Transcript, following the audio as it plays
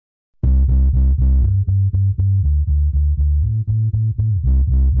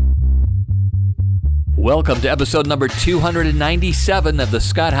Welcome to episode number 297 of the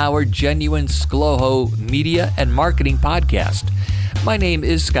Scott Howard Genuine ScLoHo Media and Marketing Podcast. My name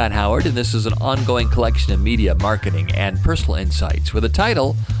is Scott Howard, and this is an ongoing collection of media, marketing, and personal insights with the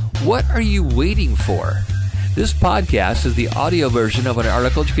title, What Are You Waiting For? This podcast is the audio version of an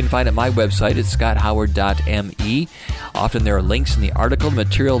article you can find at my website at scotthoward.me. Often there are links in the article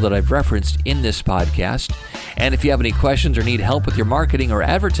material that I've referenced in this podcast. And if you have any questions or need help with your marketing or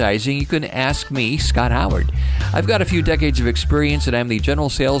advertising, you can ask me, Scott Howard. I've got a few decades of experience, and I'm the general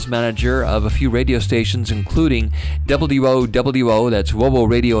sales manager of a few radio stations, including WOWO, that's WOWO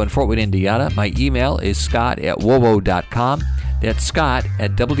Radio in Fort Wayne, Indiana. My email is scott@wowo.com. That's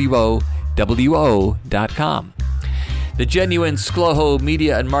scott@WOWO.com. The Genuine ScLoHo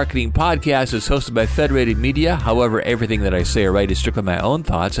Media and Marketing Podcast is hosted by Federated Media. However, everything that I say or write is strictly my own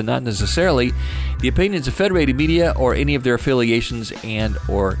thoughts and not necessarily the opinions of Federated Media or any of their affiliations and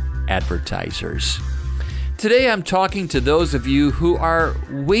or advertisers. Today I'm talking to those of you who are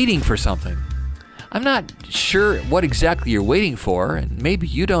waiting for something. I'm not sure what exactly you're waiting for, and maybe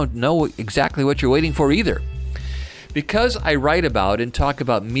you don't know exactly what you're waiting for either. Because I write about and talk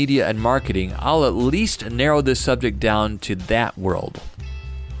about media and marketing, I'll at least narrow this subject down to that world.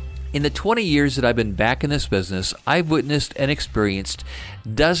 In the 20 years that I've been back in this business, I've witnessed and experienced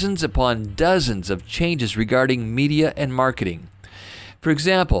dozens upon dozens of changes regarding media and marketing. For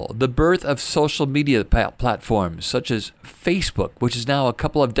example, the birth of social media platforms such as Facebook, which is now a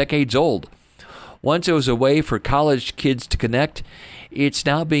couple of decades old. Once it was a way for college kids to connect, it's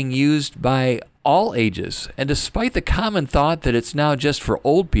now being used by all ages, and despite the common thought that it's now just for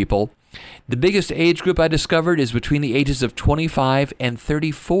old people, the biggest age group I discovered is between the ages of 25 and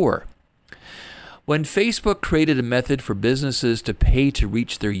 34. When Facebook created a method for businesses to pay to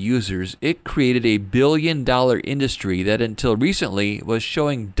reach their users, it created a billion-dollar industry that until recently was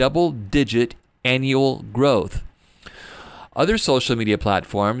showing double-digit annual growth. Other social media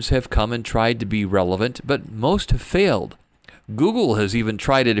platforms have come and tried to be relevant, but most have failed. Google has even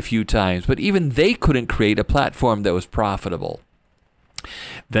tried it a few times, but even they couldn't create a platform that was profitable.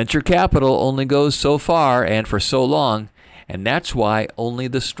 Venture capital only goes so far and for so long, and that's why only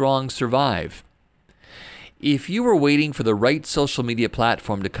the strong survive. If you were waiting for the right social media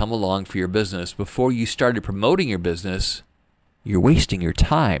platform to come along for your business before you started promoting your business, you're wasting your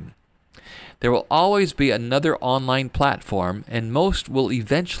time. There will always be another online platform, and most will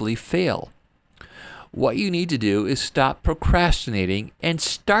eventually fail. What you need to do is stop procrastinating and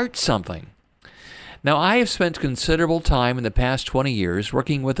start something. Now, I have spent considerable time in the past 20 years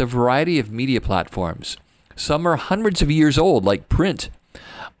working with a variety of media platforms. Some are hundreds of years old, like print.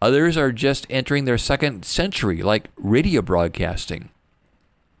 Others are just entering their second century, like radio broadcasting.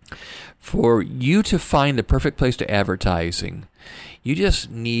 For you to find the perfect place to advertising, you just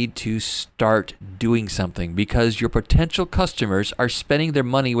need to start doing something because your potential customers are spending their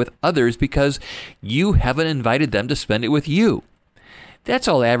money with others because you haven't invited them to spend it with you. That's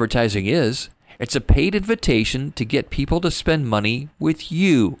all advertising is. It's a paid invitation to get people to spend money with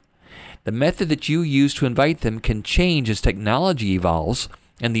you. The method that you use to invite them can change as technology evolves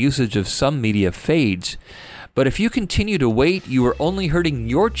and the usage of some media fades. But if you continue to wait, you are only hurting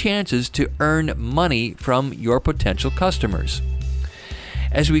your chances to earn money from your potential customers.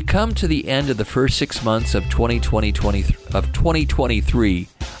 As we come to the end of the first 6 months of 2023,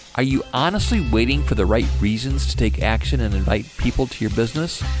 are you honestly waiting for the right reasons to take action and invite people to your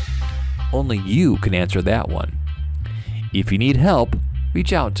business? Only you can answer that one. If you need help,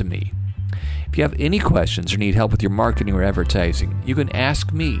 reach out to me. If you have any questions or need help with your marketing or advertising, you can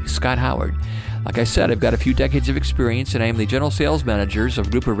ask me, Scott Howard. Like I said, I've got a few decades of experience, and I am the general sales manager of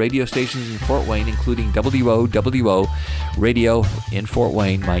a group of radio stations in Fort Wayne, including WOWO Radio in Fort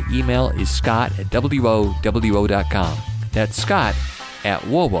Wayne. My email is scott@wowo.com. That's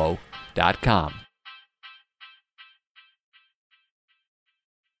scott@wowo.com.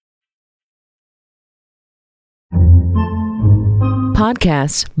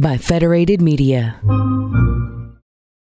 Podcasts by Federated Media.